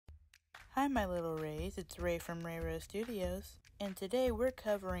Hi my little Rays, it's Ray from Ray Rose Studios, and today we're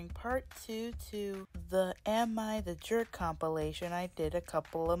covering part 2 to the Am I the Jerk compilation I did a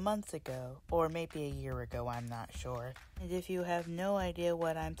couple of months ago, or maybe a year ago, I'm not sure. And if you have no idea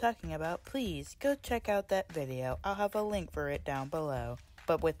what I'm talking about, please go check out that video. I'll have a link for it down below.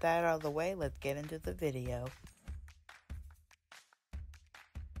 But with that out of the way, let's get into the video.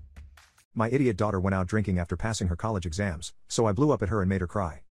 My idiot daughter went out drinking after passing her college exams, so I blew up at her and made her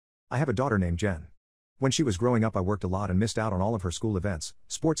cry. I have a daughter named Jen. When she was growing up I worked a lot and missed out on all of her school events,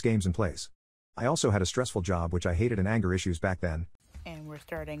 sports games and plays. I also had a stressful job which I hated and anger issues back then. And we're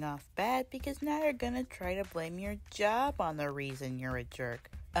starting off bad because now you're gonna try to blame your job on the reason you're a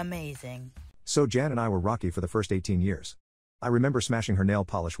jerk. Amazing. So Jan and I were rocky for the first 18 years. I remember smashing her nail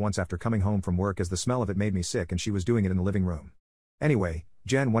polish once after coming home from work as the smell of it made me sick and she was doing it in the living room. Anyway,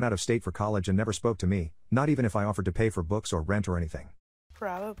 Jen went out of state for college and never spoke to me, not even if I offered to pay for books or rent or anything.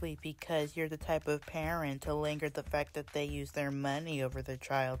 Probably because you're the type of parent to linger the fact that they use their money over their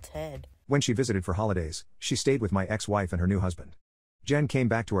child's head. When she visited for holidays, she stayed with my ex-wife and her new husband. Jen came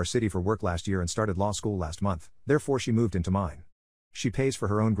back to our city for work last year and started law school last month, therefore she moved into mine. She pays for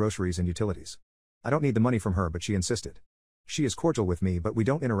her own groceries and utilities. I don't need the money from her, but she insisted. She is cordial with me, but we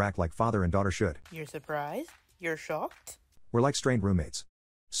don't interact like father and daughter should. You're surprised? You're shocked? We're like strained roommates.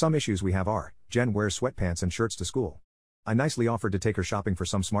 Some issues we have are, Jen wears sweatpants and shirts to school. I nicely offered to take her shopping for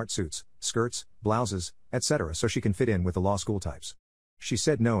some smart suits, skirts, blouses, etc. so she can fit in with the law school types. She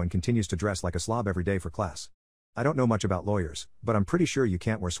said no and continues to dress like a slob every day for class. I don't know much about lawyers, but I'm pretty sure you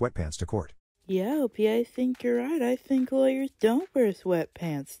can't wear sweatpants to court. Yeah, Opie, I think you're right. I think lawyers don't wear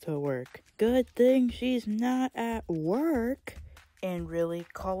sweatpants to work. Good thing she's not at work. And really,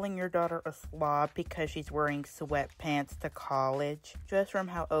 calling your daughter a slob because she's wearing sweatpants to college? Just from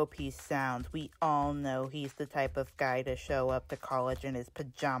how OP sounds, we all know he's the type of guy to show up to college in his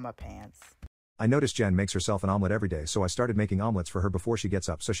pajama pants. I noticed Jen makes herself an omelet every day, so I started making omelets for her before she gets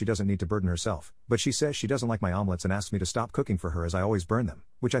up so she doesn't need to burden herself. But she says she doesn't like my omelets and asks me to stop cooking for her as I always burn them,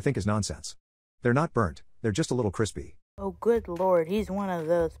 which I think is nonsense. They're not burnt, they're just a little crispy. Oh, good Lord, he's one of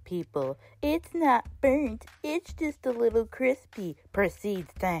those people. It's not burnt, it's just a little crispy.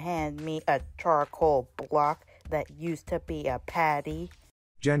 Proceeds to hand me a charcoal block that used to be a patty.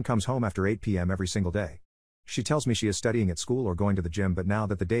 Jen comes home after 8 p.m. every single day. She tells me she is studying at school or going to the gym, but now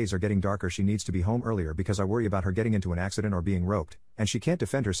that the days are getting darker she needs to be home earlier because I worry about her getting into an accident or being roped, and she can't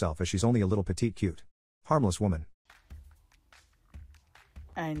defend herself as she's only a little petite cute. Harmless woman.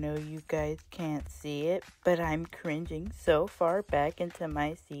 I know you guys can't see it, but I'm cringing so far back into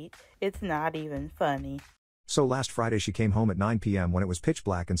my seat, it's not even funny. So last Friday she came home at 9 p.m. when it was pitch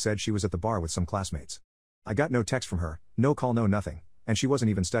black and said she was at the bar with some classmates. I got no text from her, no call, no nothing, and she wasn't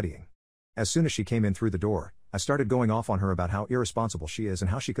even studying. As soon as she came in through the door, I started going off on her about how irresponsible she is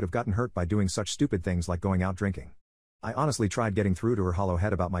and how she could have gotten hurt by doing such stupid things like going out drinking. I honestly tried getting through to her hollow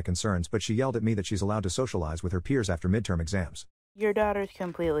head about my concerns, but she yelled at me that she's allowed to socialize with her peers after midterm exams. Your daughter's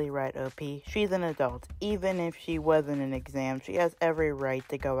completely right, OP. She's an adult. Even if she wasn't an exam, she has every right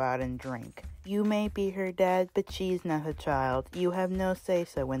to go out and drink. You may be her dad, but she's not a child. You have no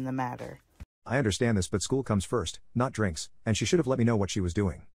say-so in the matter. I understand this, but school comes first, not drinks, and she should have let me know what she was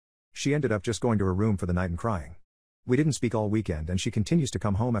doing. She ended up just going to her room for the night and crying. We didn't speak all weekend and she continues to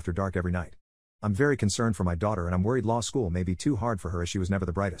come home after dark every night. I'm very concerned for my daughter and I'm worried law school may be too hard for her as she was never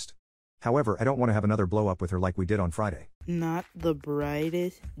the brightest. However, I don't want to have another blow up with her like we did on Friday. Not the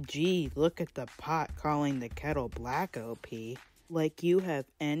brightest? Gee, look at the pot calling the kettle black, OP. Like you have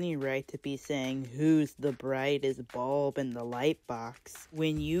any right to be saying who's the brightest bulb in the light box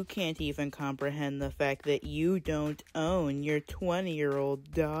when you can't even comprehend the fact that you don't own your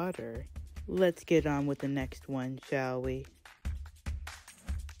 20-year-old daughter. Let's get on with the next one, shall we?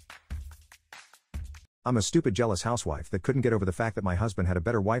 I'm a stupid jealous housewife that couldn't get over the fact that my husband had a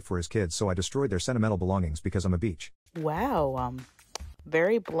better wife for his kids, so I destroyed their sentimental belongings because I'm a beach. Wow,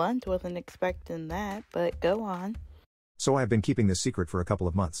 very blunt, wasn't expecting that, but go on. So I have been keeping this secret for a couple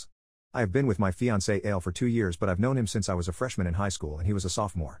of months. I have been with my fiancé Ale for 2 years, but I've known him since I was a freshman in high school and he was a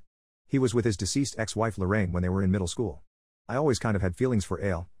sophomore. He was with his deceased ex-wife Lorraine when they were in middle school. I always kind of had feelings for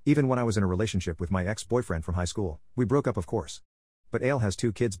Ale, even when I was in a relationship with my ex-boyfriend from high school. We broke up, of course. But Ale has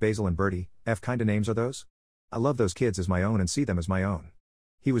 2 kids, Basil and Bertie. Kinda names are those? I love those kids as my own and see them as my own.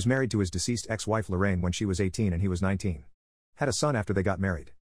 He was married to his deceased ex-wife Lorraine when she was 18 and he was 19. Had a son after they got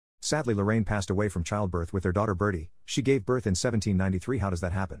married. Sadly, Lorraine passed away from childbirth with their daughter Bertie. She gave birth in 1793. How does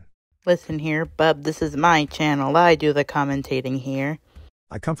that happen? Listen here, bub, this is my channel. I do the commentating here.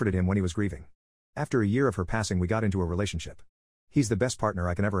 I comforted him when he was grieving. After a year of her passing, we got into a relationship. He's the best partner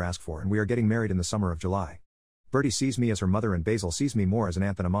I can ever ask for, and we are getting married in the summer of July. Bertie sees me as her mother and Basil sees me more as an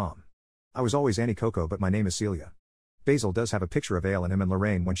aunt than a mom. I was always Annie Coco, but my name is Celia. Basil does have a picture of Ale and him and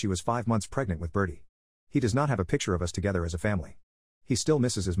Lorraine when she was 5 months pregnant with Bertie. He does not have a picture of us together as a family. He still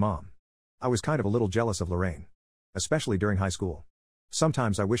misses his mom. I was kind of a little jealous of Lorraine. Especially during high school.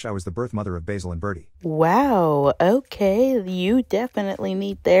 Sometimes I wish I was the birth mother of Basil and Bertie. Wow, okay, you definitely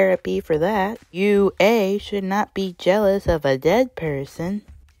need therapy for that. You, A, should not be jealous of a dead person.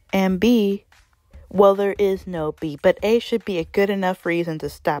 And B, well, there is no B, but A should be a good enough reason to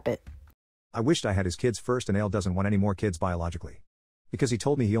stop it. I wished I had his kids first, and Ale doesn't want any more kids biologically. Because he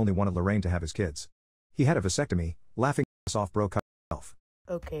told me he only wanted Lorraine to have his kids. He had a vasectomy, laughing us off, bro, cut himself.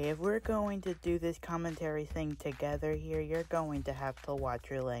 Okay, if we're going to do this commentary thing together here, you're going to have to watch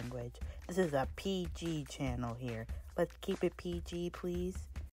your language. This is a PG channel here. Let's keep it PG, please.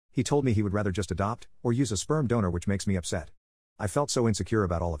 He told me he would rather just adopt, or use a sperm donor, which makes me upset. I felt so insecure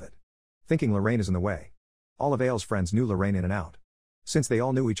about all of it. Thinking Lorraine is in the way. All of Ale's friends knew Lorraine in and out. Since they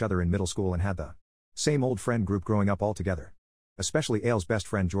all knew each other in middle school and had the same old friend group growing up all together. Especially Ale's best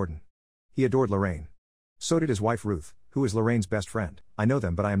friend Jordan. He adored Lorraine. So did his wife Ruth, who is Lorraine's best friend. I know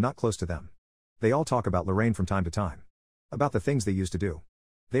them, but I am not close to them. They all talk about Lorraine from time to time. About the things they used to do.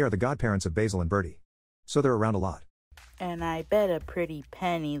 They are the godparents of Basil and Bertie. So they're around a lot. And I bet a pretty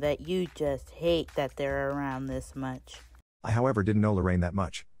penny that you just hate that they're around this much. I, however, didn't know Lorraine that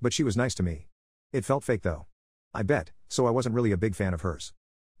much, but she was nice to me. It felt fake though. I bet, so I wasn't really a big fan of hers.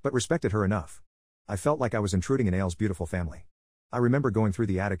 But respected her enough. I felt like I was intruding in Ale's beautiful family. I remember going through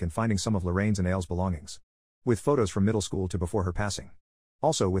the attic and finding some of Lorraine's and Ale's belongings. With photos from middle school to before her passing.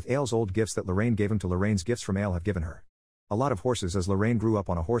 Also with Ale's old gifts that Lorraine gave him to Lorraine's gifts from Ale have given her. A lot of horses, as Lorraine grew up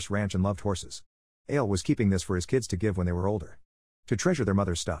on a horse ranch and loved horses. Ale was keeping this for his kids to give when they were older. To treasure their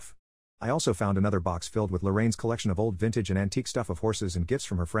mother's stuff. I also found another box filled with Lorraine's collection of old vintage and antique stuff of horses and gifts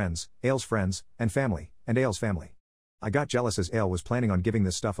from her friends, Ale's friends, and family, and Ale's family. I got jealous as Ale was planning on giving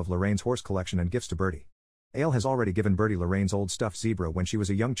this stuff of Lorraine's horse collection and gifts to Bertie. Ale has already given Bertie Lorraine's old stuffed zebra when she was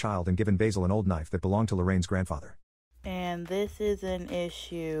a young child and given Basil an old knife that belonged to Lorraine's grandfather. And this is an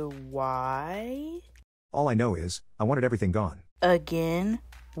issue. Why? All I know is, I wanted everything gone. Again?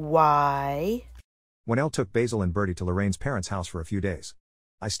 Why? When Ale took Basil and Bertie to Lorraine's parents' house for a few days.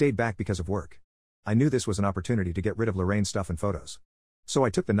 I stayed back because of work. I knew this was an opportunity to get rid of Lorraine's stuff and photos. So I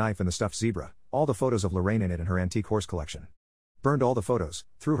took the knife and the stuffed zebra, all the photos of Lorraine in it and her antique horse collection. Burned all the photos,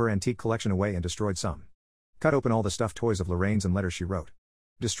 threw her antique collection away and destroyed some. Cut open all the stuffed toys of Lorraine's and letters she wrote.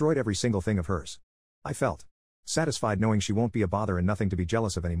 Destroyed every single thing of hers. I felt satisfied knowing she won't be a bother and nothing to be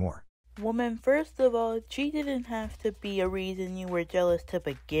jealous of anymore. Woman, first of all, she didn't have to be a reason you were jealous to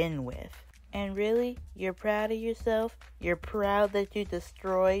begin with. And really, you're proud of yourself? You're proud that you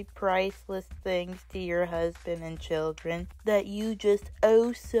destroyed priceless things to your husband and children that you just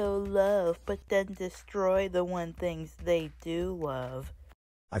oh so love, but then destroy the one things they do love.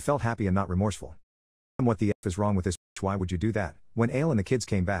 I felt happy and not remorseful. And what the F is wrong with this bitch? Why would you do that? When Ale and the kids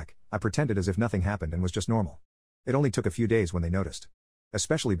came back, I pretended as if nothing happened and was just normal. It only took a few days when they noticed.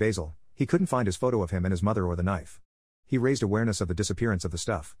 Especially Basil, he couldn't find his photo of him and his mother or the knife. He raised awareness of the disappearance of the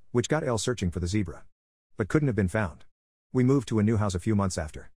stuff, which got Ale searching for the zebra. But couldn't have been found. We moved to a new house a few months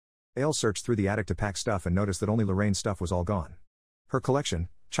after. Ale searched through the attic to pack stuff and noticed that only Lorraine's stuff was all gone. Her collection,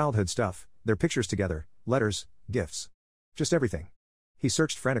 childhood stuff, their pictures together, letters, gifts. Just everything. He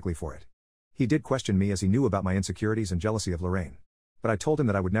searched frantically for it. He did question me as he knew about my insecurities and jealousy of Lorraine. But I told him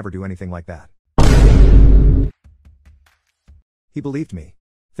that I would never do anything like that. He believed me,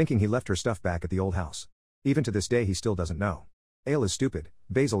 thinking he left her stuff back at the old house. Even to this day he still doesn't know. Ale is stupid,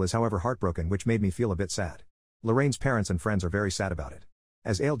 Basil is however heartbroken, which made me feel a bit sad. Lorraine's parents and friends are very sad about it.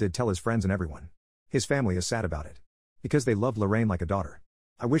 As Ale did tell his friends and everyone. His family is sad about it. Because they loved Lorraine like a daughter.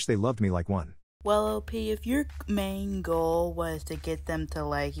 I wish they loved me like one. Well, OP, if your main goal was to get them to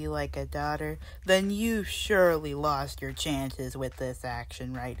like you like a daughter, then you surely lost your chances with this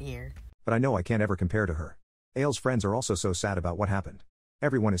action right here. But I know I can't ever compare to her. Ale's friends are also so sad about what happened.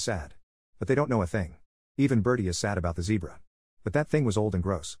 Everyone is sad. But they don't know a thing. Even Bertie is sad about the zebra. But that thing was old and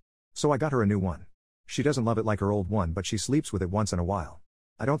gross. So I got her a new one. She doesn't love it like her old one, but she sleeps with it once in a while.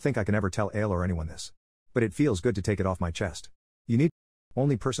 I don't think I can ever tell Ale or anyone this. But it feels good to take it off my chest. You need.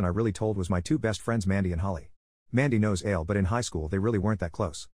 Only person I really told was my two best friends Mandy and Holly. Mandy knows Ale, but in high school they really weren't that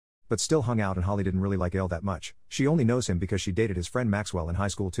close. But still hung out, and Holly didn't really like Ale that much. She only knows him because she dated his friend Maxwell in high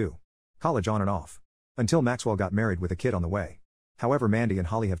school too. College on and off. Until Maxwell got married with a kid on the way. However, Mandy and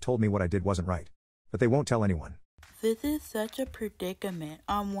Holly have told me what I did wasn't right. But they won't tell anyone. This is such a predicament.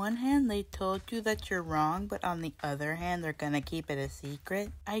 On one hand, they told you that you're wrong, but on the other hand, they're gonna keep it a secret.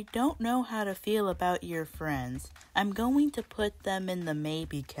 I don't know how to feel about your friends. I'm going to put them in the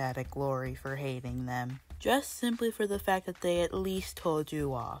maybe category for hating them. Just simply for the fact that they at least told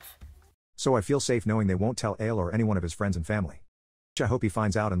you off. So I feel safe knowing they won't tell Ale or any one of his friends and family. I hope he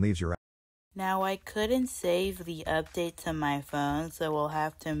finds out and leaves your. Now I couldn't save the update to my phone, so we'll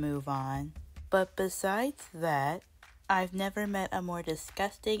have to move on. But besides that, I've never met a more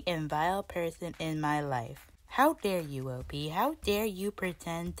disgusting and vile person in my life. How dare you, OP? How dare you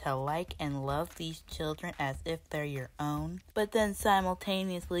pretend to like and love these children as if they're your own, but then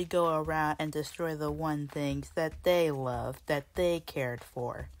simultaneously go around and destroy the one things that they loved, that they cared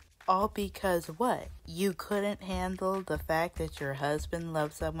for? All because what? You couldn't handle the fact that your husband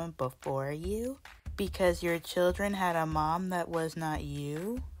loved someone before you? Because your children had a mom that was not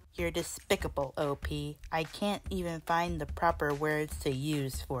you? You're despicable, OP. I can't even find the proper words to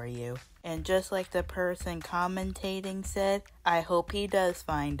use for you. And just like the person commentating said, I hope he does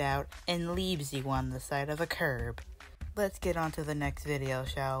find out and leaves you on the side of a curb. Let's get on to the next video,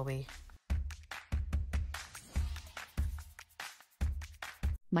 shall we?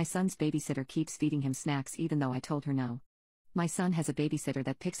 My son's babysitter keeps feeding him snacks even though I told her no. My son has a babysitter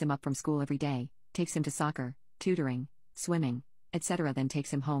that picks him up from school every day, takes him to soccer, tutoring, swimming, etc., then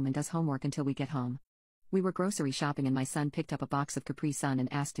takes him home and does homework until we get home. We were grocery shopping and my son picked up a box of Capri Sun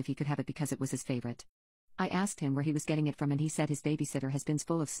and asked if he could have it because it was his favorite. I asked him where he was getting it from and he said his babysitter has bins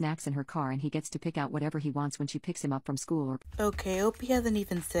full of snacks in her car and he gets to pick out whatever he wants when she picks him up from school or... Okay, OP hasn't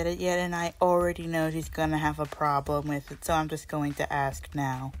even said it yet and I already know she's gonna have a problem with it, so I'm just going to ask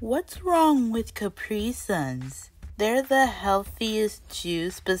now. What's wrong with Capri Suns? They're the healthiest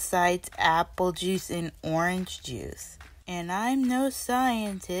juice besides apple juice and orange juice. And I'm no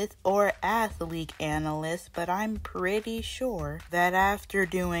scientist or athlete analyst, but I'm pretty sure that after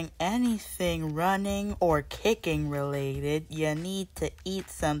doing anything running or kicking related, you need to eat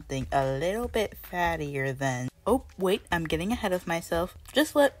something a little bit fattier than... Oh, wait, I'm getting ahead of myself.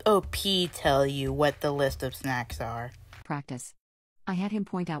 Just let OP tell you what the list of snacks are. Practice. I had him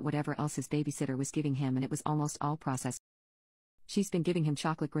point out whatever else his babysitter was giving him and it was almost all processed. She's been giving him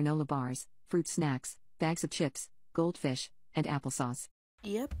chocolate granola bars, fruit snacks, bags of chips, goldfish, and applesauce.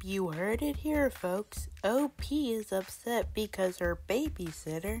 Yep, you heard it here, folks. OP is upset because her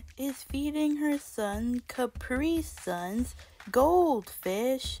babysitter is feeding her son Capri Suns,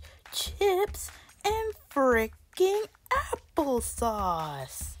 goldfish, chips, and fricking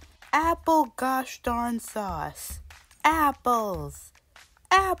applesauce. Apple gosh darn sauce. Apples.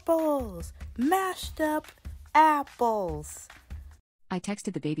 Apples. Mashed up apples. I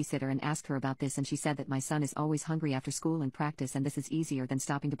texted the babysitter and asked her about this and she said that my son is always hungry after school and practice and this is easier than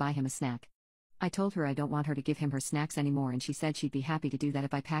stopping to buy him a snack. I told her I don't want her to give him her snacks anymore and she said she'd be happy to do that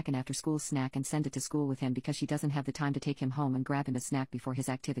if I pack an after-school snack and send it to school with him because she doesn't have the time to take him home and grab him a snack before his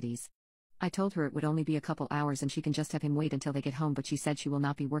activities. I told her it would only be a couple hours and she can just have him wait until they get home, but she said she will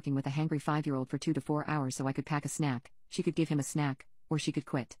not be working with a hangry 5-year-old for 2 to 4 hours, so I could pack a snack, she could give him a snack, or she could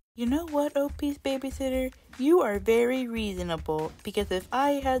quit. You know what, OP's babysitter? You are very reasonable, because if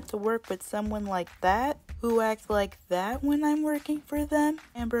I had to work with someone like that, who acts like that when I'm working for them,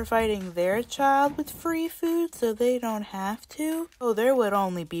 and providing their child with free food so they don't have to, oh, there would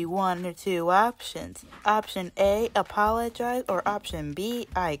only be 1 or 2 options. Option A, apologize, or option B,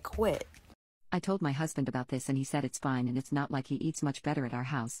 I quit. I told my husband about this and he said it's fine and it's not like he eats much better at our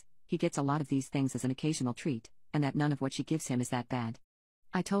house, he gets a lot of these things as an occasional treat, and that none of what she gives him is that bad.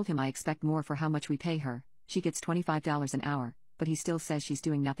 I told him I expect more for how much we pay her, she gets $25 an hour, but he still says she's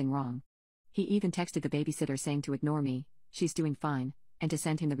doing nothing wrong. He even texted the babysitter saying to ignore me, she's doing fine, and to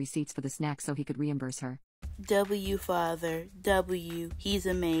send him the receipts for the snacks so he could reimburse her. W, Father, W, he's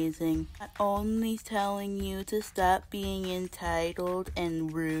amazing. Not only telling you to stop being entitled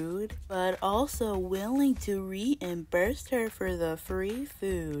and rude, but also willing to reimburse her for the free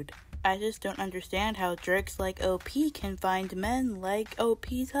food. I just don't understand how jerks like OP can find men like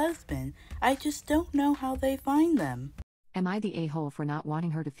OP's husband. I just don't know how they find them. Am I the a-hole for not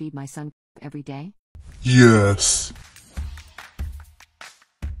wanting her to feed my son every day? Yes.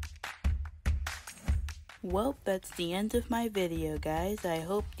 Well, that's the end of my video, guys. I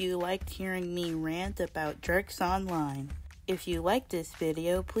hope you liked hearing me rant about jerks online. If you liked this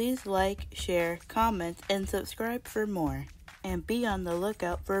video, please like, share, comment, and subscribe for more. And be on the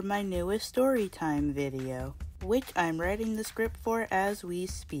lookout for my newest storytime video, which I'm writing the script for as we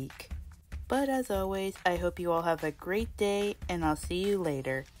speak. But as always, I hope you all have a great day, and I'll see you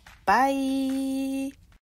later. Bye!